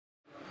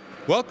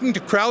Welcome to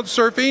Crowd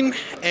Surfing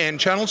and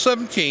Channel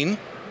 17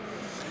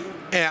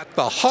 at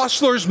the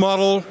Hostlers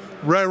Model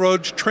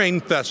Railroad Train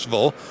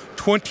Festival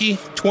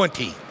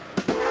 2020.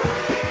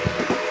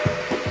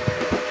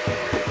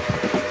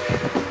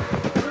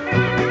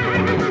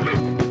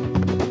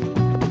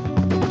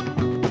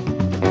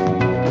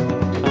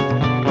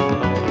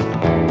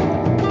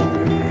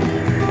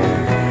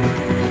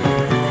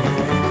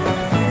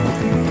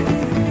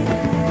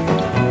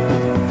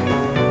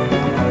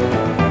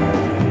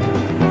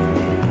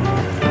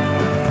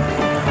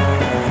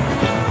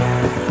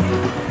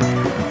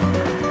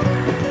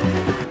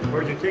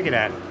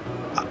 At?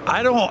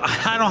 I don't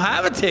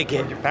have a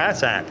ticket. Where's your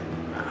pass at?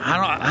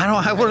 I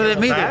don't have one of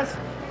them either. Pass?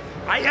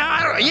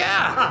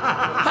 Yeah.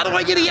 How do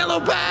I get a yellow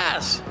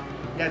pass?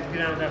 You have to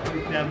get out of that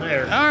booth down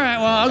there. All right,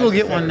 well, I'll go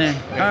get one then.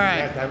 All right.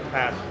 You have to have a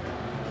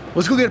pass.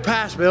 Let's go get a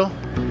pass, Bill.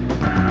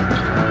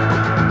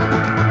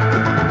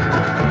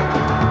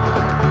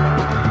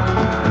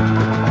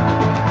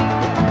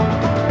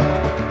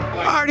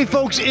 Alrighty,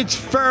 folks, it's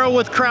Farrell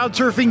with Crowd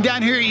Surfing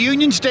down here at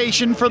Union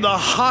Station for the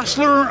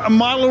Hostler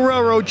Model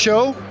Railroad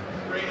Show.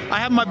 I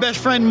have my best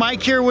friend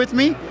Mike here with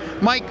me.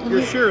 Mike,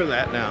 you're sure of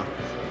that now?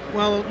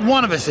 Well,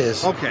 one of us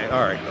is. Okay,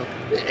 all right.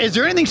 Okay. Is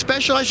there anything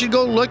special I should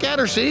go look at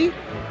or see?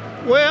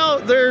 Well,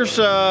 there's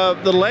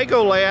the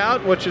Lego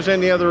layout, which is in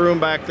the other room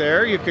back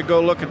there. You could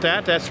go look at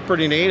that. That's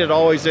pretty neat. It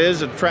always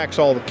is. It attracts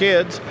all the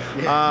kids.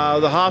 Yeah.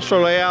 The Hostler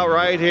layout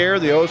right here,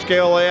 the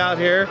O-scale layout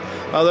here.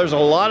 There's a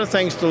lot of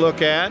things to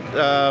look at.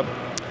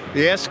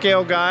 The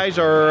S-scale guys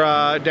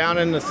are down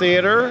in the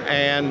theater,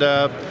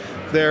 and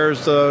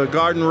there's the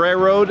Garden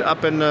Railroad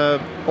up in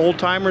the Old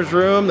Timers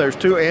room. There's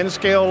two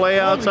N-scale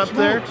layouts up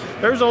there.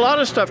 There's a lot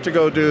of stuff to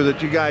go do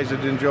that you guys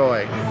would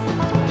enjoy.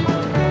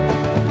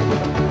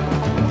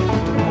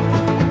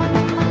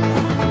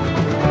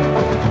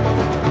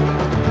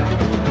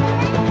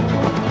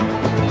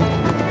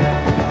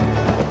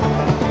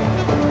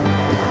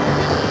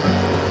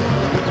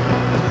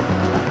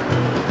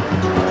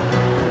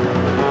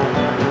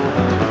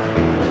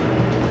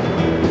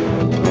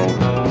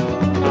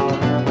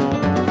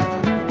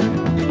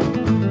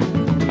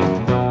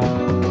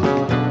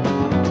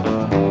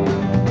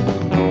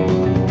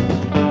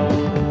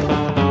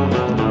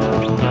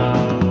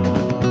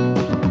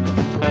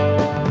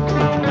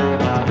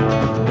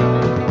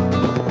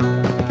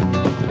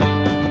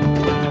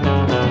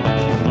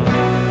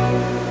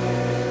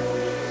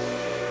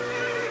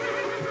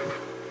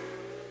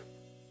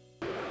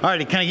 All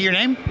right, can I get your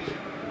name?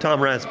 Tom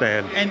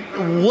Rasband.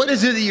 And what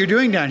is it that you're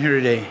doing down here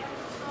today?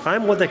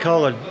 I'm what they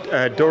call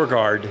a door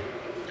guard.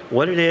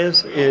 What it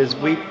is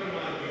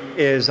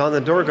on the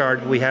door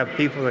guard, we have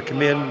people that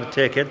come in with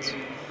tickets.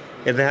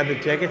 If they have the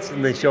tickets,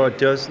 and they show it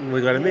to us, and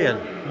we let them in.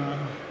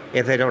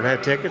 If they don't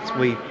have tickets,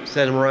 we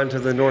send them around to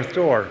the north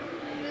door.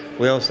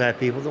 We also have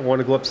people that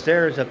want to go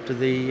upstairs, up to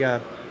the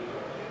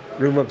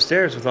room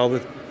upstairs with all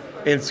the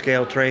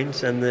N-scale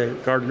trains and the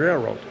Garden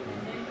Railroad.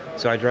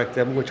 So I direct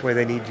them which way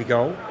they need to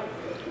go,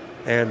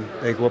 and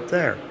they go up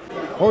there.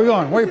 Where are you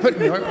going? Where are you putting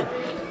me?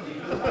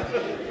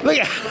 Look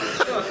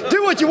at,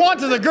 do what you want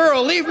to the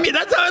girl. Leave me.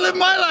 That's how I live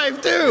my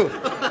life too.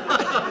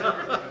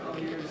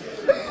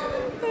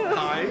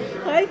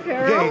 Hi,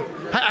 Farrell.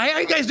 Okay. How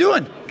you guys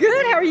doing?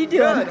 Good. How are you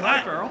doing? Good.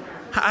 Hi, Farrell.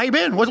 How you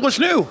been? What's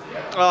new?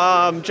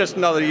 Just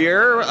another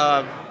year,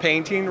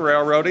 painting,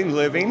 railroading,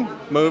 living,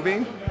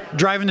 moving.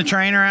 Driving the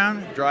train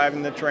around?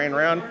 Driving the train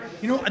around.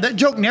 You know, that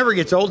joke never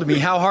gets old to me.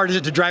 How hard is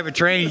it to drive a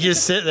train? You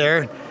just sit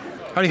there.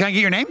 How can I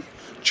get your name?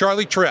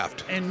 Charlie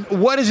Treft. And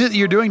what is it that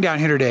you're doing down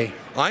here today?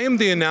 I am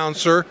the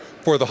announcer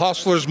for the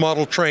Hostlers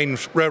Model Train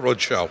Railroad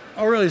Show.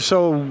 Oh, really?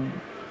 So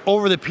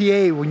over the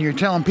PA, when you're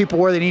telling people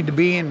where they need to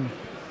be, and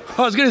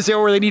I was going to say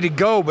where they need to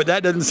go, but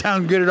that doesn't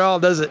sound good at all,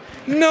 does it?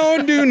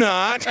 No, do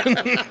not.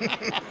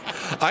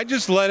 I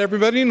just let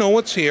everybody know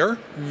what's here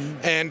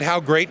and how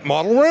great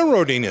model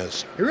railroading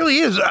is. It really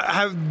is.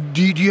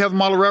 Do you have a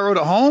model railroad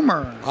at home,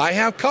 or? I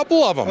have a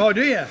couple of them. Oh,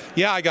 do you?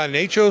 Yeah, I got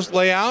an HO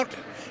layout,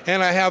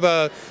 and I have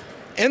a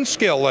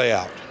N-scale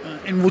layout.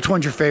 And which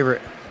one's your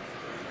favorite?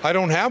 I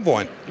don't have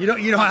one. You don't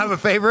have a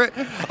favorite?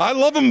 I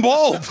love them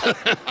both.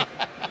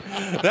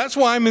 That's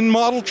why I'm in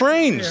model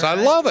trains. Yeah, right.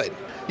 I love it.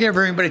 You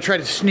ever anybody try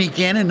to sneak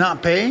in and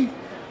not pay?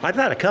 I've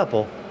had a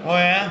couple. Oh,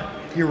 yeah?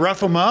 You rough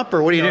them up,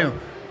 or what do you do?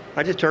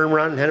 I just turn them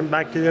around and head them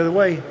back to the other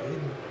way.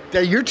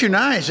 You're too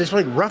nice. Just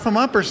like rough them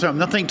up or something.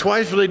 They'll think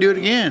twice before they do it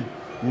again.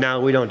 No,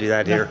 we don't do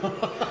that here.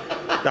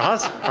 The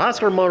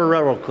Hostler Motor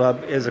Railroad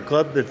Club is a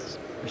club that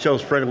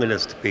shows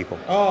friendliness to people.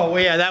 Oh,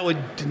 well, yeah, that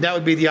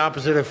would be the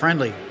opposite of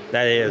friendly.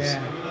 That is.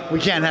 Yeah. We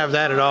can't have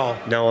that at all.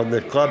 No, and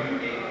the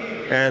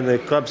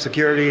club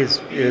security is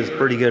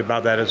pretty good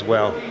about that as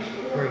well.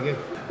 Very good.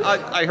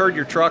 I heard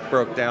your truck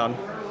broke down.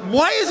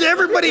 Why is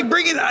everybody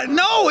bringing?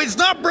 No, it's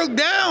not broke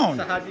down.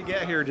 So how'd you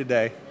get here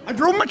today? I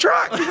drove my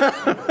truck.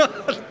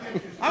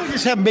 I was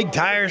just having big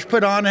tires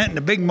put on it and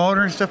a big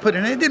motor and stuff put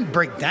in it. It didn't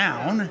break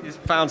down. You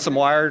found some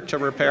wire to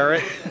repair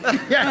it.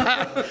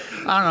 Yeah.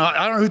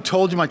 I don't know who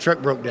told you my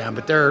truck broke down,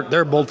 but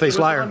they're a bold-faced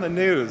liar. On the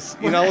news,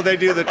 you know, they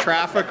do the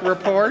traffic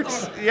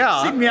reports.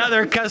 Yeah. See me out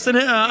there cussing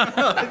it.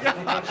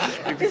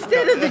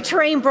 Instead of the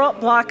train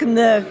blocking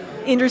the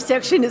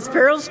intersection, it's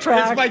Farrell's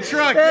truck. It's my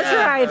truck. That's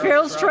yeah. right.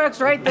 Farrell's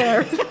truck's right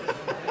there.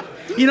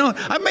 You know,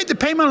 I've made the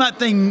payment on that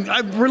thing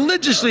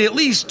religiously at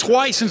least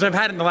twice since I've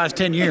had it in the last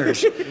 10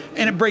 years,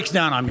 and it breaks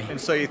down on me.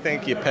 And so you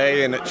think you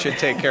pay and it should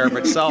take care of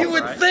itself. You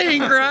would right?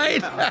 think,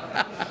 right?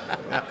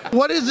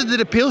 What is it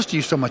that appeals to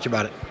you so much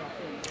about it?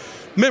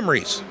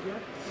 Memories.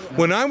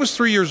 When I was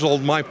 3 years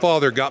old, my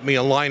father got me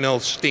a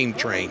Lionel steam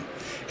train,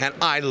 and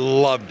I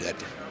loved it.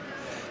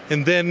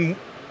 And then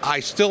I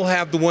still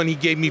have the one he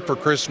gave me for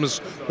Christmas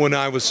when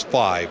I was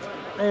 5.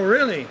 Oh,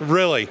 really?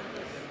 Really.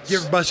 Did you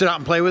ever bust it out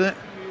and play with it?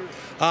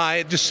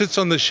 It just sits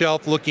on the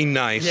shelf looking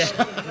nice.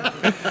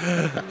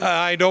 Yeah.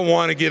 I don't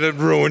want to get it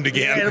ruined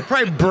again. It'll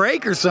probably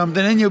break or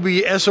something, and you'll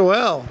be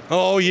SOL.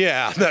 Oh,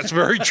 yeah, that's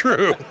very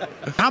true.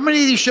 How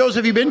many of these shows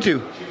have you been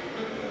to?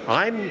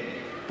 I'm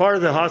part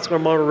of the Hostler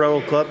Motor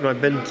Railroad Club, and I've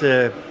been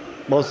to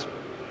most.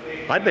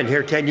 I've been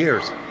here 10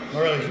 years,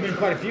 Oh, really? You've been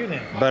quite a few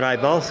then. but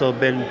I've also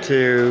been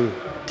to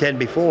 10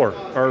 before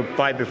or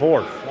 5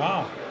 before.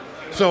 Wow.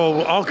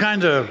 So all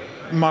kinds of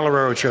model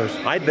railroad shows.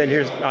 I've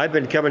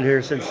been coming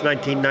here since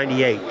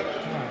 1998.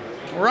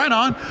 Right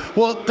on.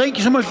 Well, thank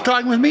you so much for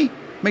talking with me.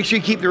 Make sure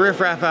you keep the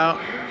riffraff out.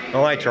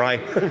 Oh, I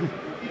try.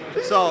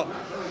 So,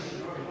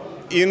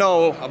 you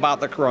know about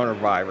the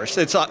coronavirus.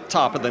 It's on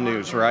top of the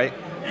news, right?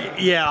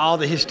 Yeah, all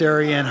the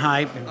hysteria and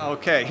hype.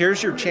 Okay,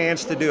 here's your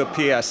chance to do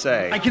a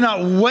PSA. I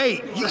cannot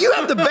wait. You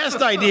have the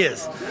best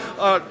ideas.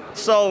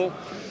 So,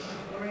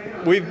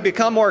 we've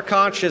become more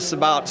conscious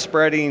about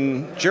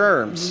spreading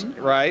germs,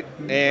 right?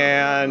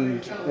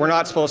 And we're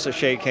not supposed to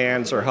shake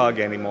hands or hug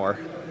anymore.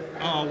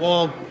 Oh,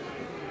 well,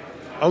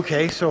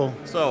 okay, so.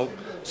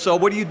 So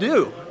what do you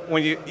do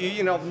when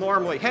you know,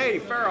 normally, hey,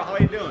 Farrell, how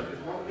you doing?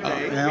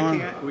 Hey,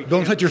 we Don't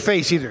can't- touch your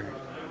face either.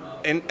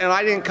 And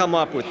I didn't come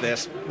up with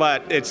this,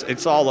 but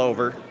it's all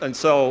over. And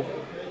so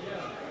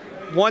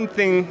one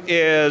thing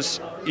is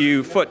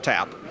you foot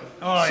tap.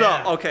 Oh, so,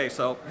 yeah. okay,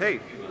 so,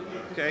 hey,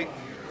 okay.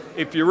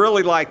 If you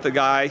really like the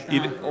guy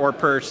or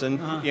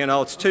person, you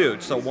know, it's 2.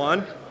 So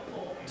 1,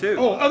 2.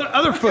 Oh,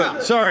 other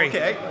foot. Sorry.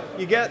 Okay,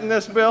 you getting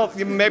this, Bill?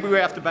 Maybe we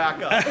have to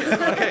back up.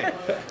 Okay.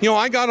 You know,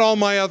 I got all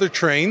my other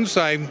trains.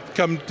 I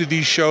come to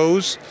these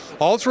shows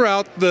all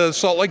throughout the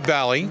Salt Lake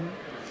Valley,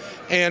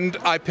 and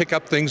I pick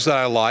up things that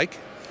I like.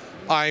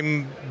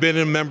 I've been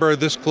a member of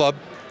this club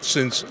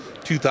since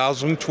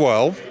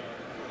 2012.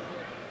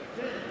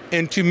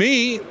 And to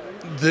me,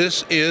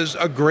 this is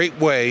a great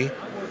way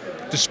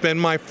to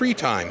spend my free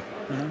time.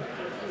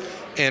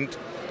 And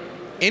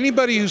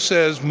anybody who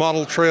says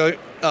model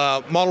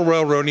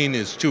railroading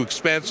is too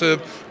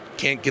expensive,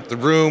 can't get the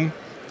room,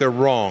 they're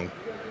wrong.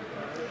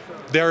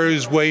 There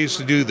is ways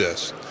to do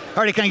this.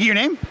 All right, can I get your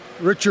name?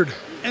 Richard.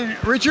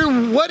 And Richard,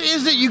 what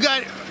is it you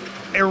got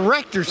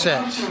erector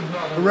sets?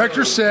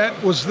 Erector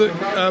set was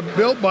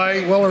built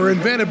by, well, or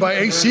invented by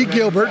A.C.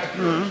 Gilbert,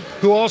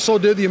 who also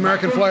did the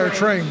American Flyer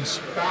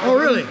trains. Oh,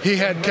 really? He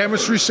had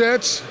chemistry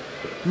sets,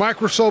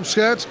 microscope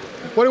sets.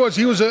 What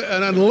he was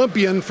an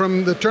Olympian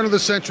from the turn of the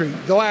century,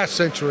 the last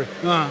century.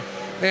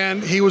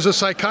 And he was a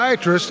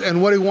psychiatrist,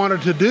 and what he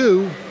wanted to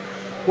do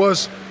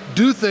was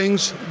do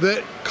things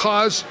that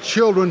cause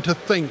children to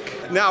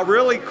think. Now,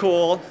 really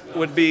cool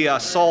would be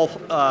a soul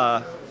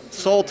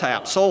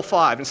tap, soul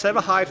 5. Instead of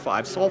a high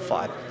 5, soul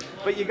 5.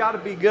 But you got to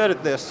be good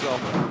at this, so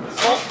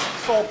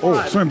soul 5.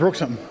 Oh, someone broke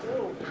something.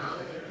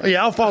 Oh,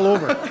 yeah, I'll fall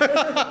over.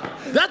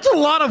 That's a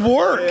lot of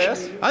work.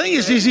 Yes. I think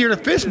it's easier to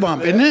fist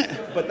bump, isn't it?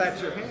 But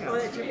that's your hand.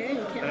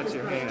 That's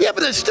your hand. Yeah,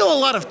 but it's still a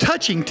lot of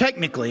touching,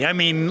 technically. I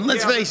mean,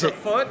 let's face it. The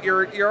foot,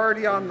 you're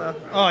already on the.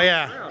 Oh,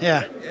 yeah,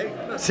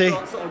 yeah. See?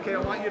 So, okay, I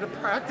want you to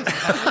practice.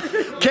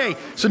 Okay,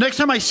 so next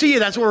time I see you,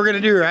 that's what we're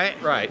going to do,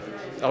 right? Right.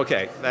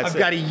 Okay, that's I've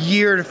got a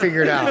year to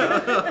figure it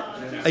out.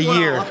 A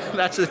year.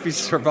 That's if you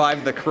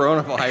survive the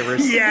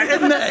coronavirus.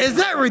 Yeah, is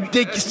that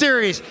ridiculous?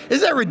 Serious?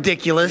 Is that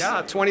ridiculous?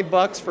 Yeah,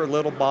 $20 for a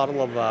little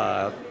bottle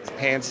of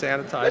hand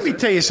sanitizer. Let me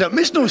tell you something.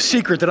 It's no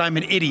secret that I'm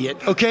an idiot,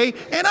 okay?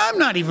 And I'm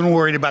not even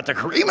worried about the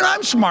career. Even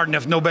I'm smart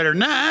enough to know better than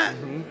that.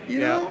 You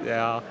know?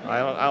 Yeah.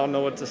 I don't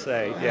know what to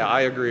say. Yeah,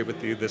 I agree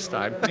with you this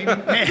time.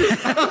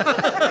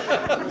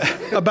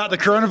 About the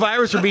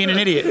coronavirus or being an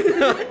idiot?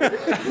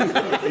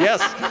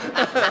 Yes.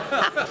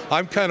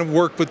 I've kind of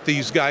worked with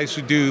these guys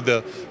who do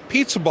the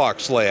pizza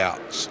box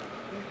layouts.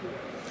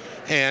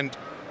 And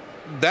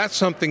that's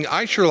something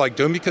I sure like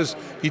doing, because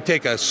you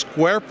take a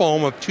square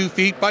foam of 2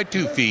 feet by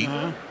 2 feet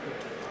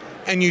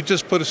and you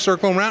just put a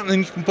circle around, and then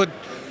you can put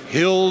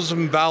hills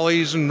and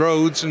valleys and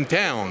roads and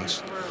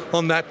towns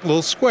on that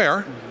little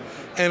square,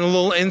 and a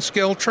little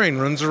N-scale train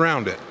runs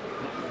around it.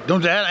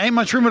 Don't that ain't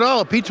much room at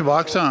all, a pizza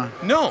box, huh?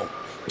 No,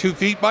 2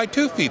 feet by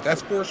 2 feet.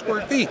 That's 4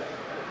 square feet.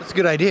 That's a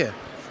good idea.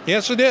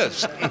 Yes, it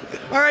is.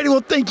 All righty,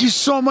 well, thank you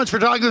so much for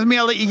talking with me.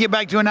 I'll let you get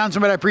back to announcing,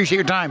 but I appreciate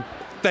your time.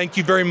 Thank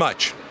you very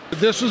much.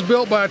 This was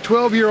built by a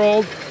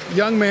 12-year-old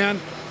young man,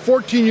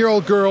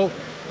 14-year-old girl,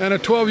 and a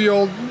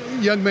 12-year-old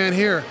young man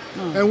here.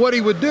 And what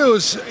he would do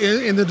is,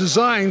 in the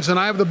designs, and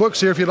I have the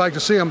books here if you'd like to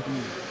see them,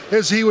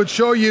 is he would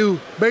show you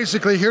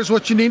basically, here's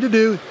what you need to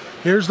do,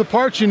 here's the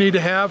parts you need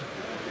to have.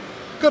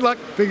 Good luck.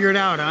 Figure it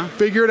out, huh?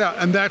 Figure it out,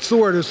 and that's the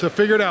word, is to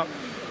figure it out.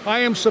 I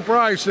am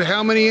surprised at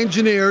how many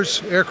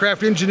engineers,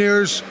 aircraft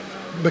engineers,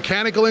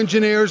 mechanical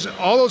engineers,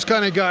 all those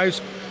kind of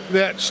guys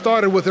that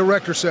started with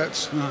erector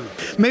sets.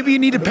 Maybe you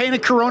need to paint a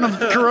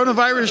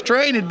coronavirus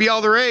train. It'd be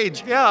all the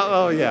rage. Yeah,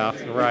 oh yeah,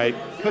 right.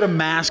 Put a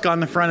mask on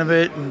the front of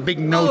it and big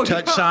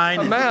no-touch sign.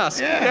 A mask,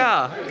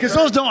 yeah. Because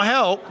those don't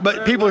help,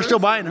 but people are still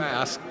buying them.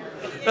 Mask.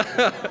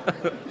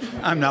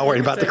 I'm not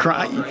worried about the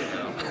crime.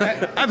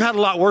 I've had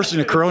a lot worse than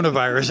the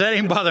coronavirus. That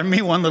ain't bothering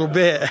me one little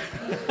bit.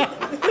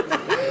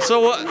 So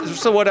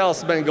what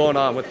else has been going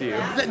on with you?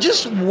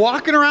 Just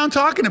walking around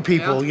talking to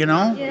people, you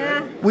know?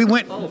 Yeah. We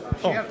went...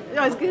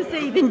 I was going to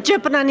say, you've been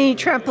jumping on any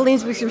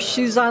trampolines with your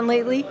shoes on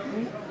lately?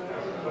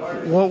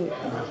 Well,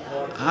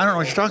 I don't know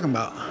what you're talking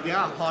about.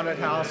 Yeah, haunted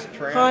house,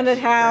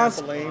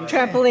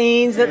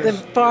 trampolines at the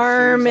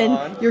farm,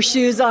 and your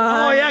shoes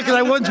on. Oh, yeah, because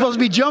I wasn't supposed to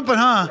be jumping,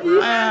 huh?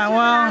 Yeah,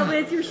 well...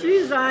 with your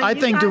shoes on, I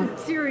think got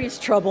serious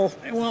trouble.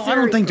 Well, I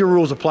don't think the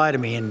rules apply to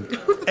me, and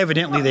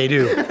evidently they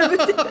do.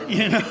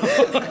 You know?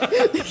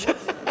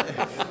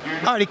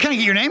 All right, can I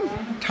get your name?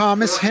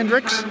 Thomas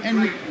Hendricks.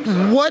 And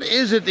what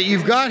is it that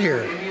you've got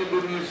here?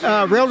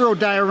 Railroad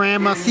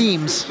diorama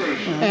themes.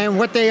 And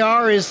what they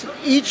are is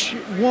each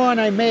one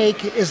I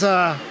make is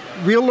a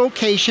real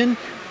location,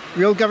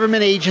 real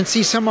government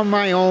agency, some of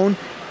my own,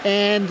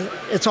 and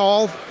it's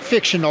all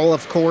fictional,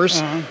 of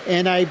course.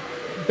 And I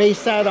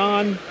base that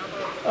on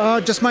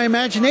just my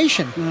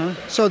imagination.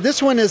 So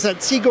this one is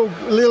at Seagull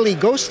Lily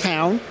Ghost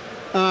Town,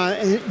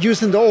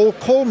 using the old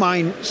coal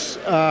mine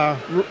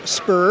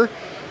spur.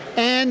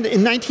 And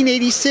in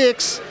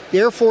 1986, the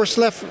Air Force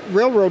left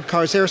railroad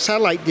cars there,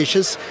 satellite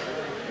dishes,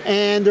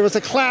 and there was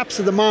a collapse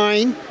of the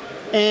mine.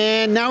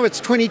 And now it's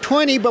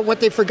 2020, but what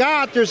they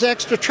forgot, there's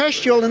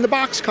extraterrestrial in the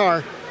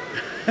boxcar.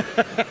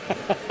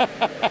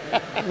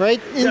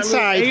 Right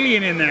inside.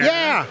 Alien in there.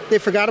 Yeah, they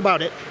forgot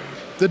about it.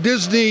 The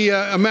Disney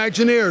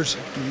Imagineers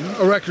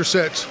erector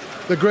sets,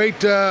 the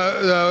great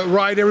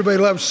ride everybody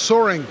loves,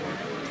 Soaring,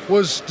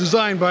 was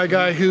designed by a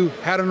guy who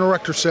had an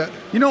erector set.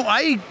 You know,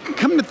 I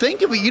come to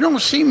think of it, you don't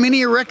see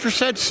many erector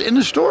sets in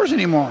the stores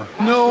anymore.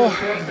 No,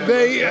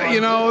 they,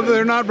 you know,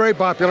 they're not very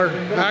popular.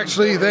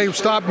 Actually, they've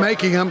stopped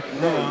making them.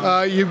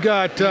 You've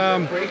got, you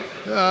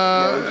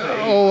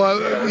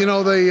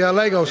know, the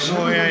Legos.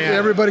 Oh, yeah, yeah.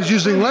 Everybody's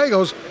using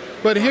Legos,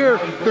 but here,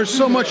 there's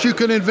so much you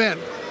can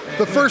invent.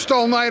 The first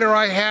all-nighter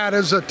I had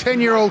as a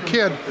 10-year-old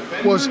kid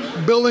was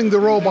building the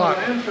robot.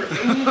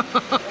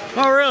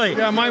 Oh, really?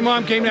 Yeah, my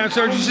mom came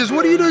downstairs. She says,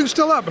 "What are you doing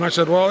still up?" And I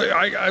said, "Well,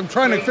 I'm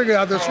trying to figure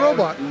out this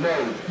robot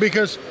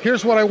because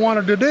here's what I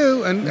wanted to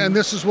do, and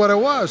this is what it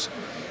was."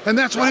 And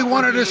that's what he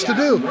wanted us to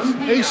do.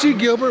 A.C.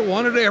 Gilbert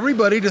wanted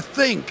everybody to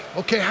think,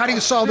 okay, how do you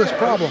solve this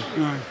problem?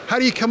 How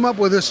do you come up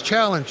with this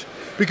challenge?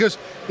 Because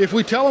if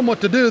we tell them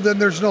what to do, then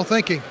there's no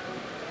thinking.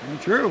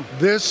 True.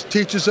 This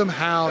teaches them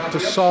how to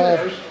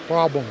solve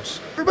problems.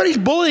 Everybody's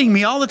bullying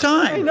me all the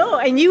time. I know,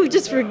 and you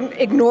just were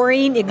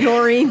ignoring. I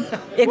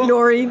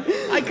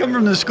come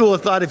from the school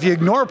of thought if you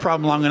ignore a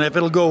problem long enough,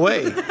 it'll go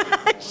away.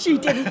 She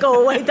didn't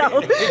go away,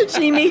 though.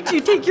 She made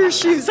you take your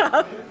shoes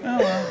off. Oh,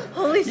 well.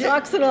 Holy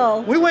socks and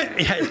all. We went.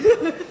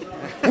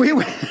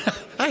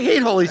 I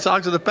hate holy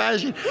socks with a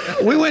passion.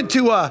 We went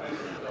to a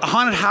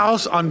haunted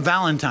house on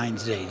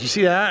Valentine's Day. Did you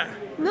see that?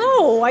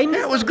 No, I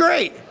missed It was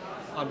great.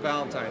 On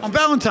Valentine's. On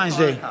Valentine's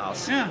Day.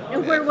 House. Yeah.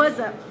 And where was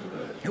it?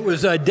 It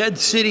was a Dead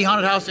City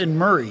Haunted House in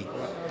Murray.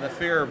 The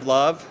fear of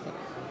love.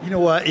 You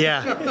know what?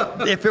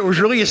 Yeah. If it was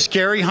really a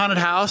scary haunted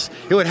house,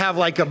 it would have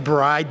like a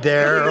bride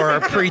there or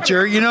a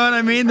preacher. You know what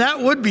I mean? That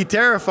would be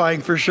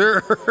terrifying for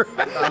sure.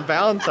 On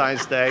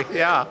Valentine's Day,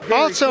 yeah.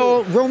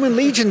 Also, Roman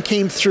Legion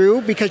came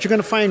through because you're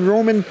going to find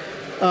Roman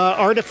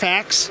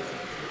artifacts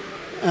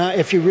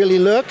if you really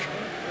look.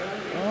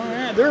 Oh,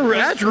 yeah.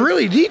 That's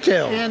really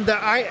detailed. And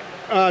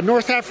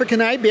North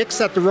African ibex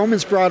that the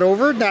Romans brought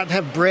over that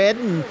have bred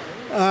and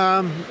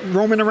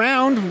roaming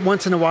around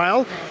once in a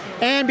while.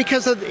 And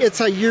because it's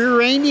a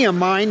uranium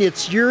mine,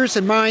 it's yours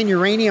and mine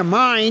uranium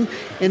mine,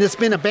 and it's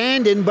been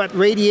abandoned, but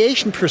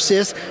radiation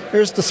persists.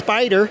 There's the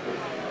spider.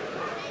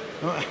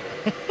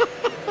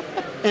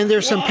 And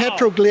there's some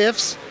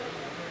petroglyphs.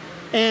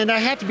 And I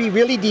had to be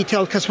really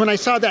detailed because when I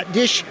saw that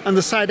dish on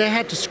the side, I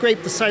had to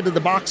scrape the side of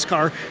the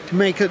boxcar to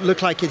make it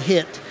look like it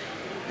hit.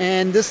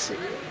 And this,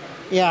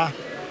 yeah.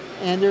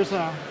 And there's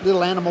a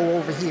little animal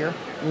over here.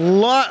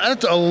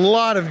 That's a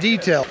lot of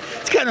detail.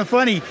 It's kind of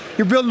funny.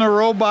 You're building a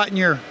robot in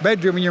your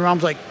bedroom and your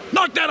mom's like,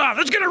 knock that off.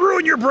 That's going to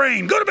ruin your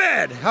brain. Go to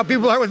bed. How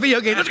people are with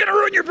video games. That's going to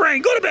ruin your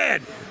brain. Go to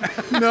bed.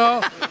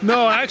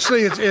 No,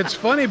 actually, it's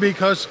funny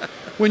because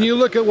when you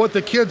look at what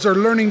the kids are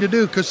learning to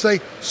do, because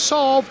they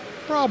solve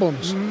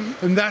problems.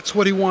 And that's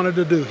what he wanted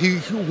to do.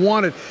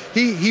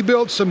 He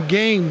built some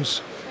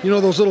games You know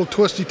those little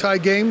twisty tie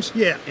games?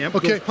 Yeah. Yep,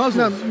 Okay. those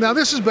puzzles. Now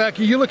this is back.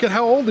 You look at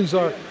how old these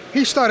are.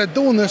 He started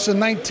doing this in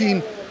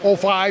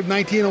 1905,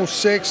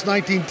 1906,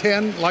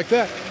 1910, like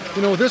that.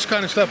 You know, this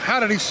kind of stuff. How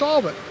did he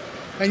solve it?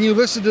 And you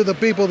listen to the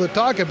people that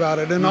talk about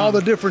it and all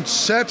the different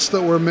sets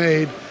that were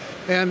made.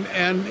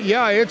 And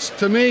yeah, it's,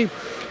 to me,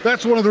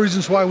 that's one of the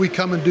reasons why we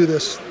come and do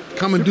this.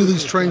 Come and do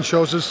these train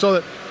shows, is so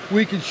that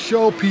we can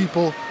show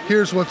people,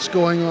 here's what's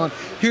going on,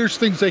 here's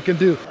things they can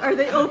do. Are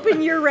they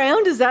open year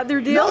round? Is that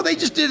their deal? No, they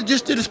just did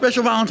a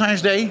special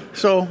Valentine's Day.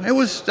 So it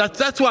was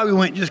that's why we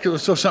went, just because it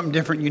was so something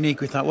different,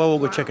 unique. We thought, well, we'll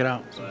go check it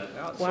out. So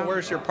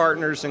where's your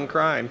partners in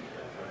crime?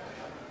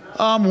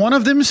 One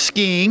of them is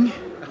skiing.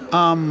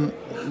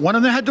 One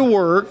of them had to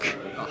work.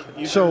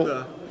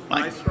 The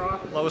high straw,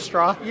 low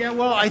straw? Yeah,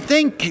 well, I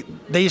think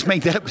they just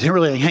make that up. They're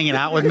really hanging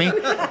out with me.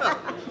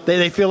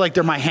 They feel like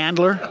they're my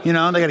handler, you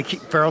know. They got to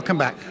keep Farrell, come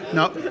back.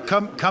 No,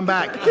 come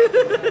back.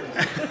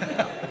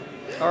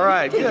 All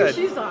right, Take your good.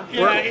 shoes off.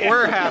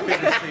 We're happy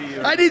to see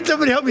you. I need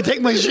somebody to help me take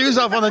my shoes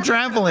off on the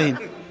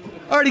trampoline.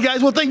 Alrighty,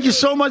 guys. Well, thank you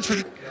so much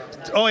for.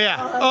 Oh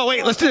yeah. Oh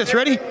wait, let's do this.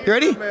 Ready? You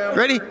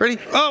ready? Ready?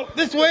 Oh,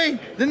 this way,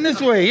 then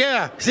this way.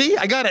 Yeah. See,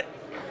 I got it.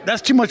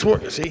 That's too much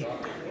work. See.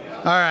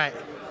 All right.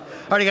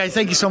 Alrighty, guys.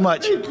 Thank you so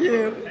much. Thank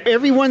you.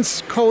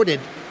 Everyone's coded.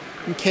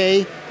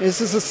 Okay, this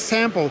is a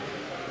sample.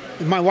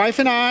 My wife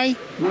and I,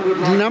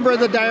 the number of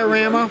the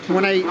diorama,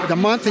 the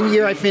month and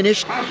year I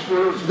finished,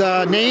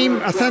 the name,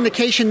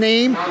 authentication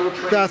name,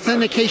 the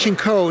authentication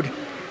code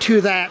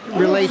to that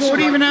relates So it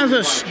to. even has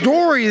a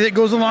story that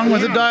goes along with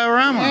the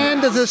diorama.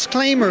 And a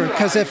disclaimer,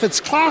 because if it's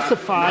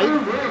classified,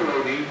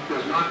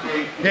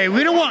 Hey,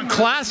 we don't want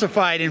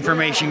classified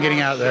information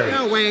getting out there.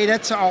 no way,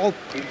 that's all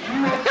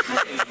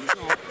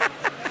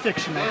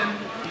fictional.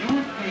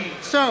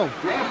 So,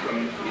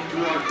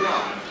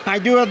 I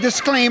do a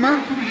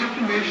disclaimer.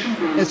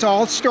 It's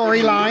all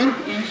storyline.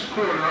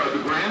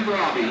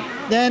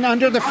 Then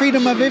under the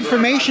Freedom of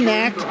Information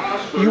Act,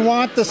 you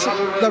want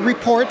the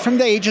report from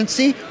the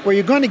agency, where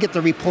you're going to get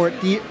the report,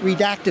 the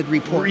redacted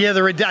report. Yeah,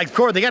 the redacted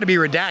core, they got to be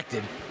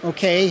redacted.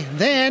 Okay,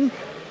 then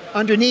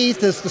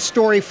underneath is the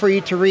story for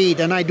you to read,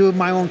 and I do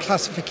my own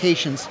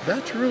classifications.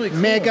 That's really cool.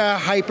 Mega,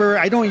 hyper,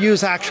 I don't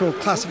use actual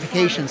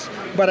classifications,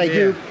 but I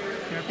do.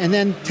 And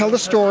then tell the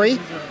story,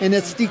 and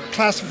it's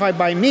declassified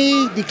by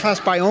me,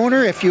 declassified by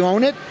owner if you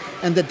own it,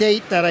 and the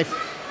date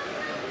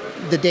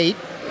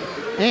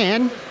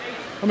and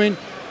I mean,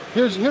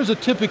 here's a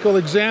typical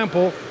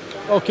example.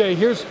 Okay,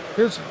 here's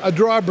a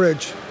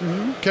drawbridge.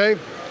 Okay,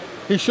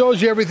 he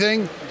shows you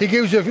everything. He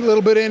gives you a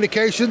little bit of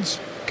indications.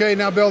 Okay,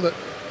 now build it.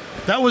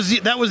 That was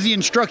the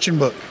instruction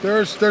book.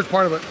 There's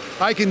part of it.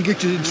 I can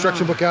get you the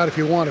instruction book out if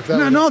you want. If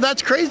that. No,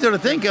 that's crazy to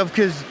think of,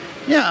 because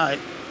yeah,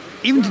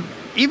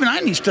 even I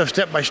need stuff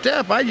step by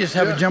step. I just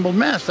have a jumbled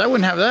mess. I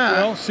wouldn't have that.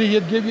 Well, see, he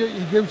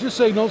gives you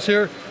signals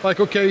here, like,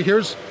 okay,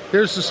 here's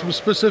the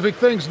specific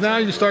things. Now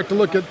you start to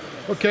look at,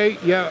 okay,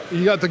 yeah,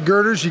 you got the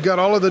girders, you got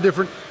all of the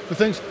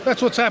things.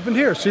 That's what's happened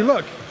here. See,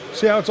 look,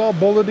 see how it's all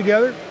bolted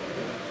together?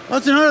 Well,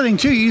 that's another thing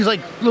too. You use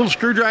like little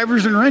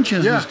screwdrivers and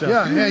wrenches and stuff.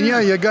 Yeah.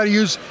 You got to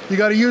use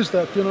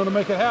that, you know, to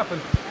make it happen.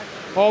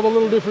 All the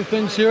little different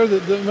things here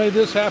that made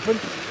this happen.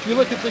 You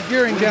look at the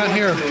gearing down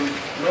here.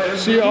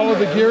 See all of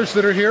the gears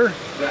that are here?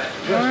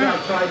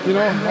 You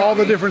know, all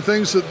the different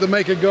things that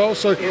make it go.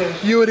 So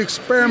you would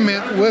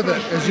experiment with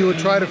it as you would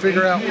try to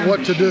figure out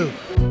what to do.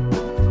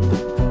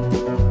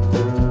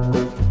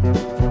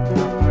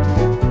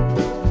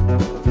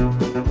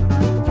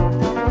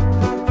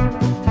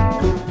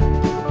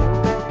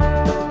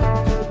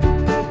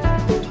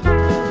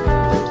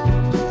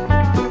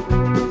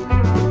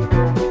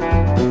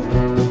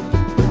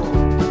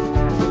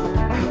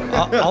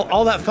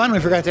 All that fun, we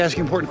forgot to ask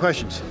you important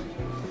questions.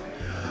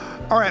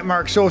 All right,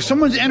 Mark, so if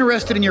someone's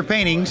interested in your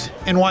paintings,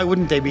 and why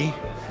wouldn't they be?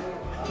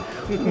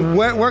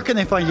 Where can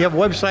they find you? You have a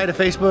website, a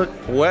Facebook?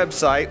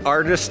 Website,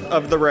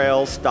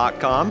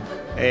 artistoftherails.com,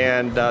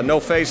 and no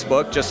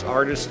Facebook, just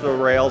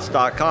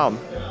artistoftherails.com.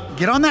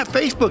 Get on that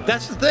Facebook.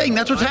 That's the thing.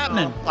 That's what's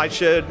happening.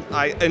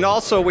 And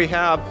also we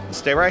have,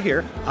 stay right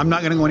here. I'm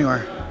not going to go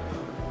anywhere.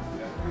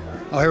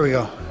 Oh, here we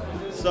go.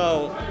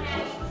 So,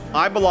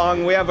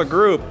 we have a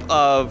group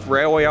of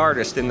railway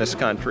artists in this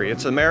country.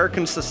 It's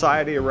American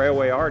Society of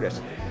Railway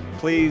Artists.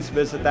 Please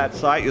visit that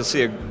site. You'll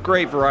see a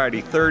great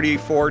variety, 30,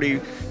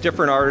 40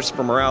 different artists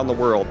from around the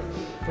world.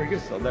 Very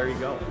good. So there you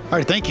go. All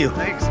right, thank you.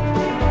 Thanks.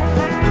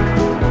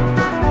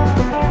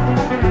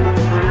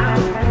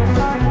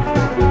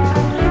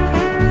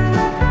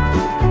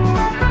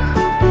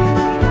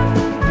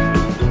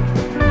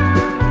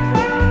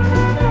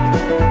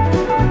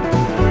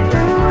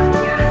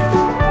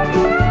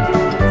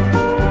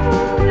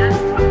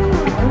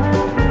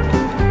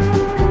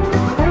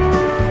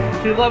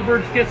 Two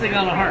lovebirds kissing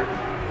on a heart.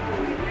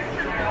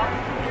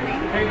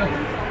 There you go.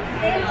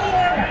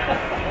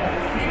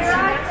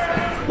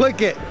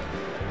 Look at.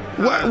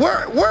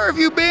 Where have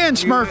you been,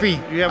 Smurfy?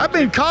 I've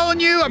been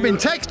calling you. I've been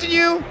texting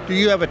you. Do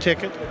you have a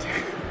ticket?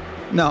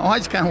 No, I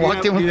just kind of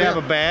walked in with Do you that.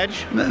 have a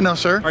badge? No,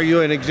 sir. Are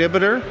you an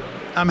exhibitor?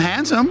 I'm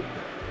handsome.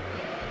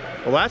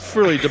 Well, that's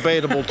really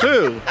debatable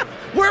too.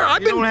 Where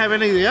I've You don't have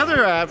any of the other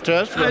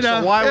tests, I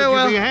know. so why Yeah, would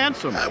well, you be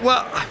handsome?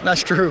 Well,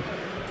 that's true.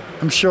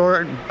 I'm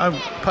short, I'm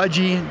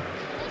pudgy, and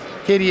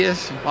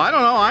hideous. I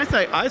don't know.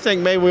 I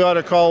think maybe we ought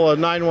to call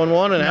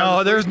 911 and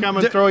have the police come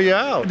and throw you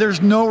out.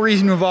 There's no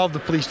reason to involve the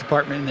police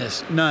department in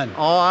this. None.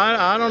 Oh,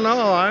 I don't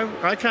know.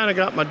 I kind of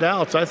got my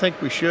doubts. I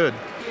think we should.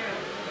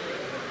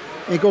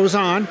 It goes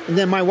on, and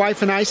then my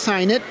wife and I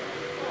sign it.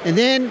 And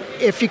then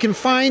if you can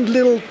find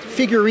little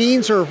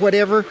figurines or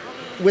whatever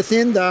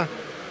within the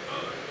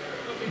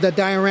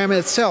diorama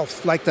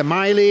itself, like the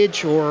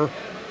mileage or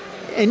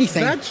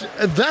anything.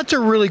 That's a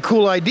really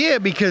cool idea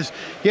because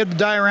you have the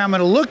diorama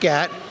to look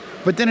at,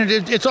 but then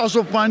it's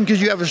also fun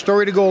because you have a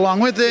story to go along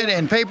with it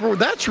and paper.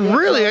 It's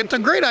a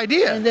great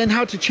idea. And then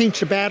how to change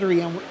the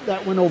battery on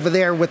that one over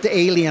there with the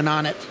alien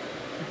on it.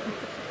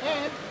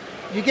 And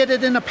you get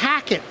it in a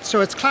packet,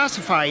 so it's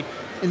classified.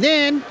 And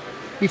then,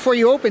 before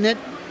you open it,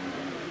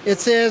 it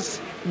says,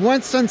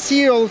 once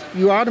unsealed,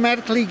 you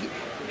automatically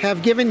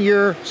have given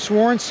your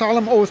sworn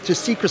solemn oath to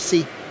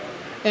secrecy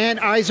and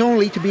eyes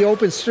only to be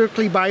opened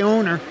strictly by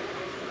owner,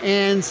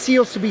 and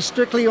seals to be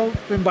strictly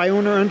opened by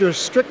owner under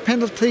strict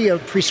penalty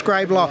of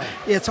prescribed law.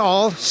 It's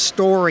all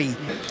story.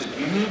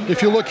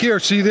 If you look here,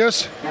 see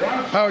this?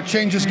 How it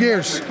changes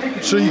gears.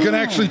 So you can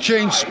actually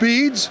change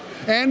speeds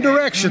and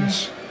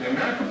directions.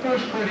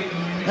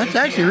 That's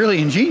actually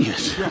really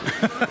ingenious.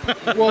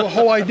 Well, the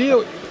whole idea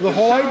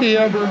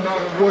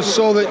was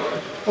so that,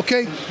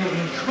 okay,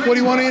 what do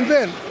you want to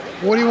invent?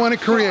 What do you want to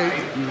create?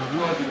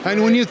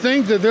 And when you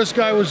think that this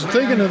guy was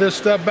thinking of this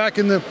stuff back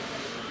in the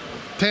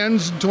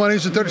 10s,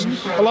 20s, and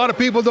 30s, a lot of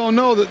people don't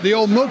know that the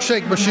old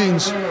milkshake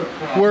machines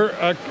were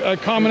a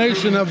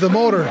combination of the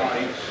motor.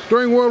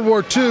 During World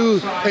War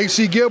II,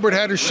 A.C. Gilbert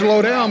had to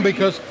slow down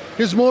because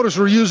his motors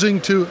were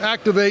using to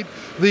activate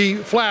the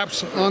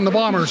flaps on the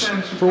bombers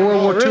for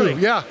World War II.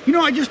 Yeah. You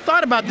know, I just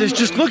thought about this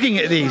just looking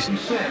at these.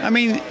 I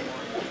mean,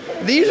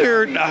 these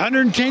are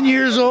 110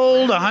 years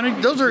old,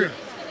 100, those are,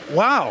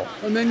 wow.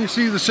 And then you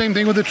see the same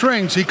thing with the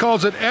trains. He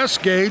calls it S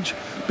gauge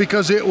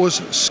because it was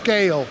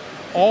scale.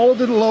 All of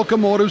the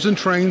locomotives and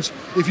trains,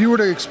 if you were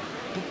to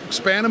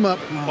expand them up,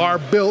 are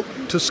built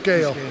to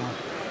scale.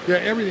 Yeah,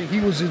 everything.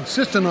 He was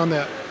insistent on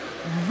that.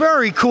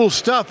 Very cool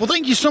stuff. Well,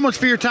 thank you so much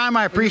for your time.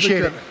 I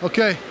appreciate it.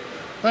 Okay,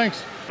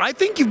 thanks. I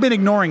think you've been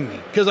ignoring me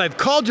because I've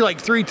called you like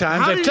 3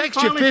 times. How I've did you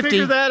texted you finally 50.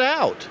 figure that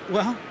out?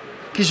 Well,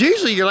 because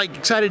usually you're like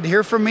excited to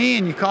hear from me,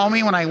 and you call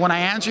me when I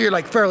answer. You're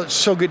like, Farrell, it's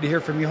so good to hear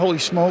from you. Holy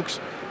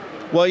smokes!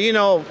 Well, you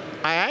know,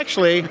 I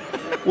actually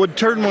would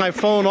turn my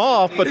phone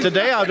off, but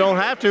today I don't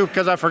have to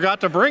because I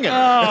forgot to bring it.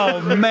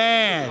 Oh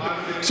man!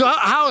 So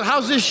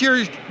how's this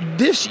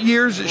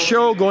year's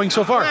show going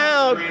so far?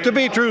 Well, to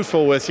be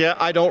truthful with you,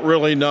 I don't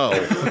really know.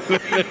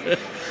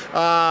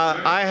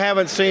 I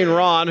haven't seen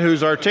Ron,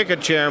 who's our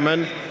ticket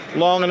chairman,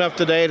 long enough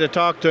today to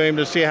talk to him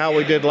to see how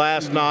we did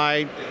last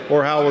night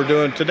or how we're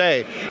doing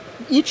today.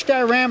 Each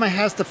diorama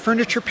has the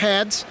furniture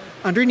pads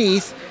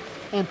underneath,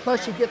 and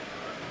plus you get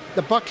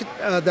the bucket,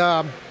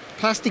 the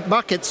plastic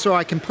bucket, so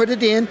I can put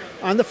it in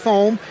on the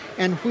foam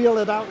and wheel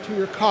it out to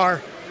your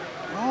car.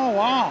 Oh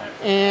wow!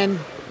 And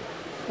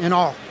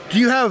all. Do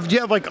you have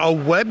like a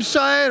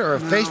website or a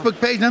Facebook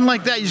page? Nothing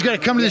like that. You just got to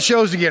come to the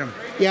shows to get them.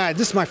 Yeah,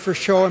 this is my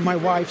first show and my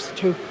wife's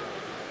too.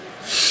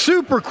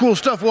 Super cool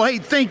stuff. Well, hey,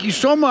 thank you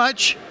so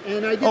much.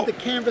 And I did the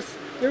canvas.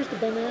 There's the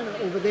banana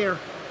over there.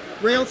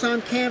 Rails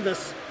on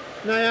canvas.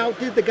 And I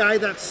outdid the guy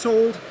that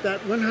sold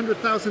that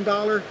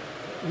 $100,000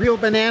 real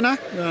banana.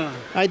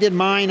 I did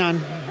mine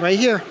on right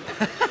here.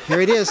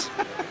 Here it is.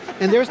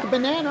 And there's the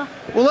banana.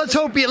 Well, let's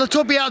hope you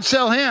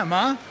outsell him,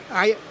 huh?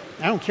 I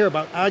don't care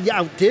about. I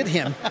outdid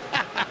him.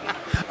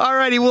 All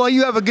righty. Well,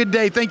 you have a good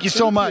day. Thank you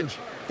so much.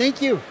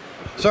 Thank you.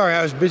 Sorry,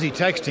 I was busy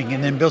texting,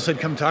 and then Bill said,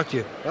 "Come talk to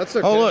you." That's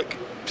okay. Oh, look.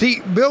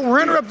 See, Bill,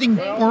 we're interrupting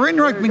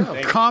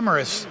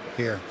commerce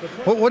here.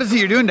 What is it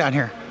you're doing down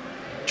here?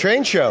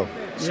 Train show,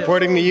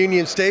 supporting the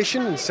Union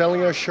Station and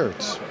selling our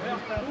shirts.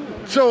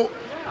 So,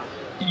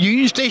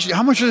 Union Station,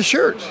 how much are the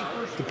shirts?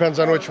 Depends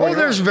on which one. Oh,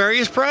 there's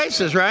various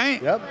prices,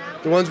 right? Yep.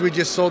 The ones we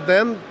just sold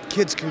them,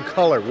 kids can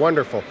color.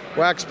 Wonderful.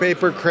 Wax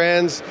paper,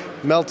 crayons,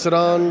 melts it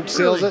on,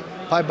 seals it.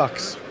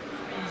 $5.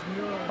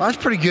 Well, that's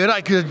pretty good.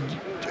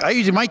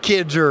 My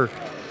kids are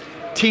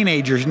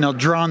teenagers and they'll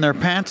draw on their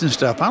pants and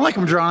stuff. I like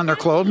them drawing on their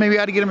clothes. Maybe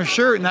I ought to get them a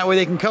shirt, and that way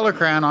they can color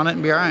crayon on it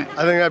and be all right.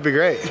 I think that'd be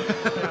great.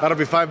 That'll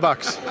be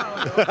 $5.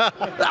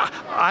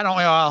 I don't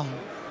know.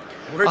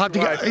 I'll have to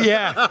go.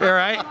 Yeah, all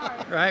right.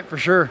 Right, for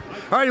sure.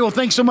 All right, well,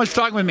 thanks so much for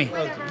talking with me.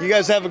 You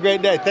guys have a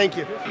great day. Thank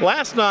you.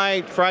 Last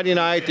night, Friday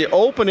night, the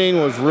opening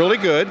was really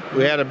good.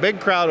 We had a big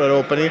crowd at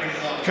opening.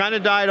 Kind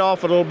of died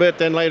off a little bit,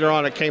 then later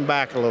on it came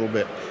back a little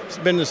bit. It's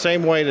been the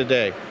same way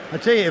today. I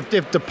tell you,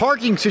 if the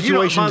parking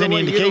situation's any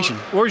indication.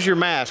 Where's your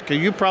mask?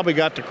 You probably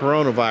got the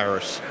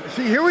coronavirus.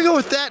 See, here we go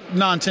with that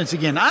nonsense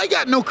again. I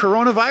got no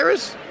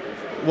coronavirus.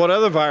 What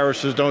other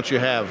viruses don't you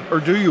have, or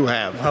do you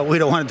have? Well, we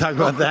don't want to talk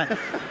about that.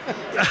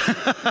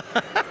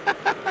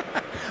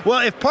 Well,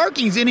 if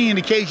parking's any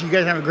indication, you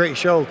guys have a great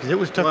show because it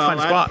was tough to find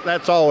a spot.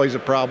 That's always a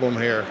problem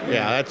here.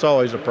 Yeah, that's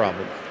always a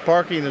problem.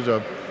 Parking is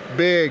a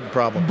big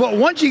problem. But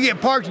once you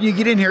get parked and you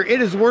get in here,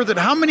 it is worth it.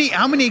 How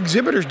many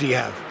exhibitors do you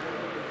have?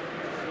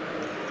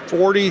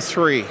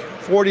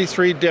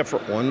 43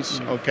 different ones,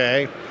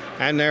 okay?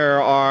 And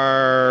there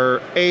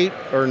are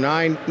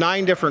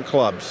 9 different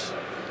clubs.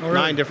 Oh, really?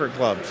 9 different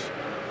clubs.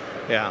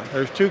 Yeah,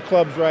 there's 2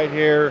 clubs right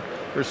here.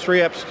 There's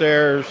 3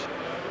 upstairs.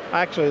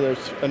 Actually,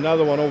 there's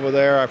another one over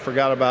there. I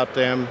forgot about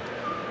them.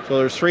 So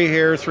there's 3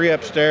 here, 3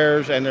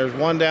 upstairs, and there's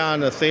 1 down in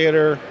the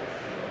theater,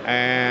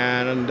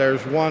 and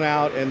there's 1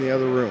 out in the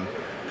other room.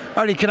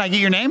 Artie, can I get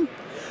your name?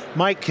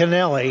 Mike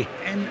Kennelly.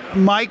 And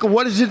Mike,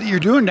 what is it that you're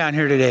doing down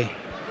here today?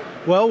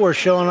 Well, we're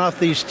showing off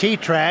these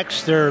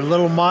T-Tracks. They're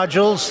little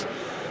modules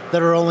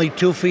that are only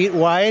 2 feet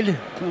wide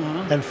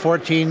and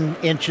 14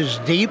 inches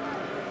deep.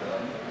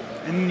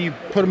 And you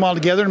put them all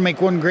together and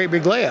make one great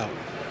big layout.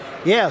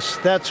 Yes,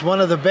 that's one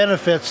of the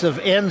benefits of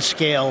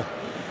N-scale,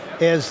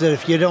 is that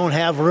if you don't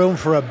have room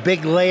for a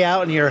big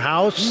layout in your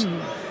house,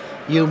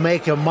 you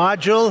make a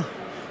module,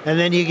 and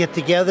then you get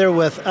together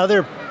with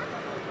other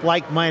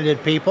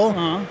like-minded people.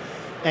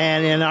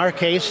 And in our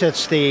case,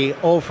 it's the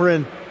Ophir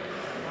and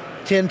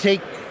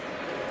Tintic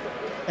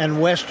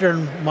and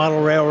Western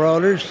model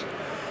railroaders.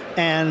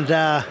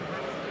 And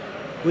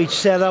we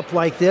set up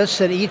like this,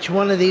 and each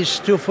one of these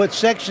 2-foot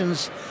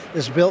sections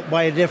is built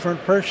by a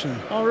different person.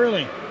 Oh,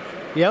 really?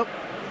 Yep.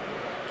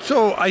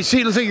 So I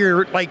see, it looks like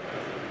you're like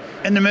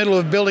in the middle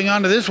of building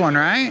onto this one,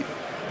 right?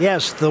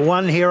 Yes, the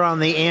one here on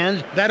the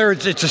end. That or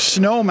it's a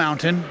snow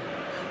mountain.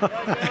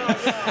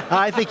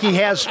 I think he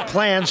has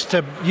plans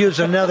to use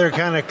another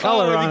kind of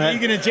color on it.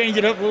 You're going to change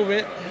it up a little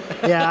bit?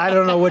 Yeah, I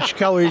don't know which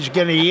color he's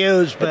going to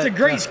use. But it's a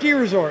great ski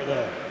resort,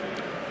 though.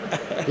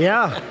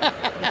 Yeah.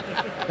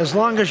 As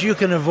long as you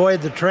can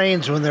avoid the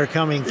trains when they're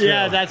coming through.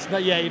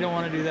 Yeah, you don't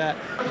want to do that.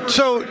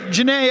 So,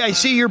 Janae, I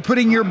see you're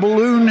putting your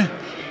balloon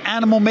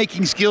animal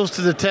making skills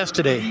to the test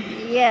today.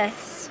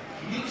 Yes.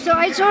 So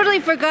I totally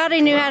forgot I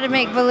knew how to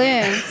make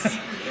balloons.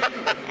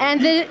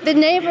 And the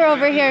neighbor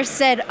over here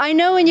said, I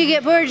know when you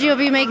get bored you'll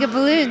be making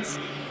balloons.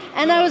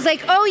 And I was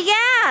like, oh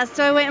yeah!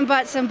 So I went and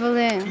bought some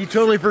balloons. You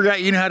totally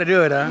forgot you knew how to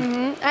do it, huh?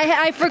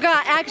 I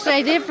forgot. Actually,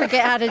 I did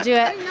forget how to do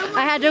it.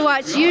 I had to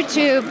watch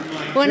YouTube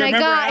when I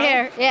got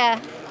here. Yeah.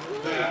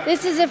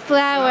 This is a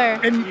flower.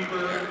 And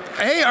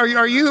hey,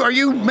 are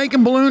you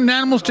making balloon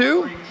animals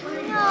too?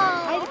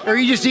 No. Or are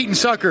you just eating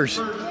suckers?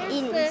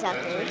 Eating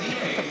suckers.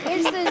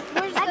 Where's the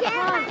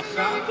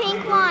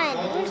pink one?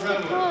 Where's the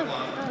pump?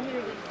 Oh,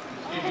 here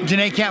it is.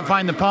 Janae can't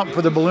find the pump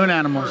for the balloon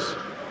animals.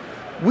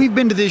 We've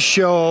been to this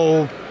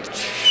show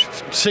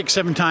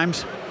 6-7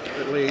 times,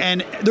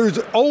 and there's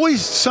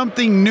always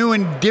something new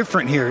and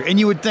different here. And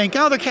you would think,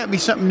 oh, there can't be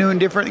something new and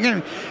different.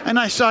 And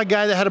I saw a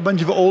guy that had a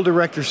bunch of old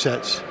erector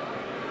sets.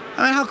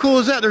 I mean, how cool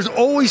is that? There's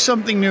always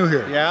something new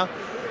here. Yeah.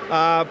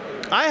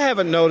 I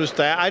haven't noticed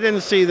that. I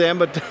didn't see them,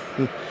 but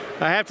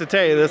I have to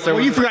tell you this.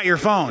 Well, you forgot your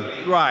phone.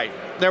 Right.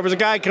 There was a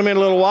guy come in a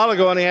little while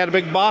ago, and he had a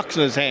big box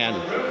in his hand.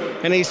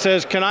 And he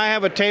says, can I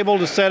have a table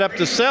to set up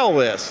to sell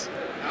this?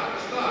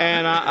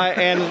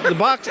 And the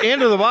box,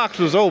 end of the box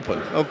was open,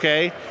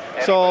 okay?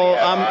 So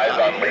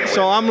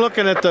I'm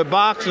looking at the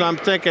box, and I'm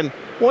thinking,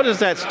 what is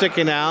that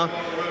sticking out?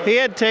 He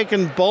had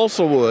taken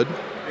balsa wood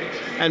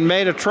and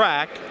made a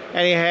track,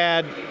 and he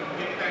had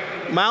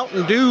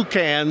Mountain Dew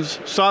cans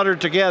soldered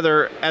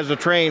together as a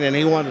train, and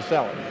he wanted to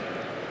sell it.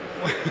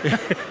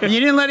 And you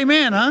didn't let him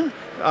in, huh?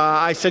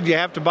 I said, you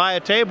have to buy a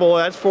table.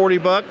 That's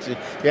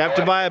 $40. You have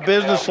to buy a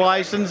business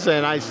license.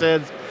 And I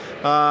said,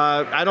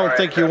 I don't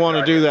think you want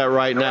to do that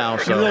right now.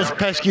 So those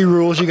pesky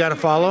rules you got to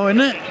follow,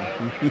 isn't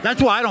it?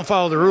 That's why I don't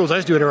follow the rules. I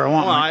just do whatever I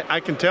want. Well, I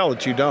can tell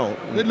that you don't.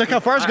 Look how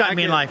far it's gotten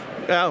me in life.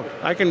 Oh,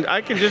 I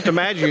can just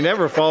imagine you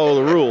never follow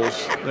the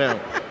rules. Yeah.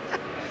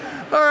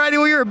 All righty,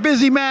 well, you're a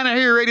busy man. I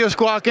hear your radio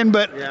squawking,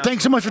 but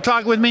thanks so much for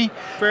talking with me.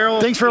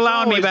 Farrell, thanks for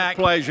allowing me back. It's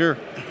a pleasure,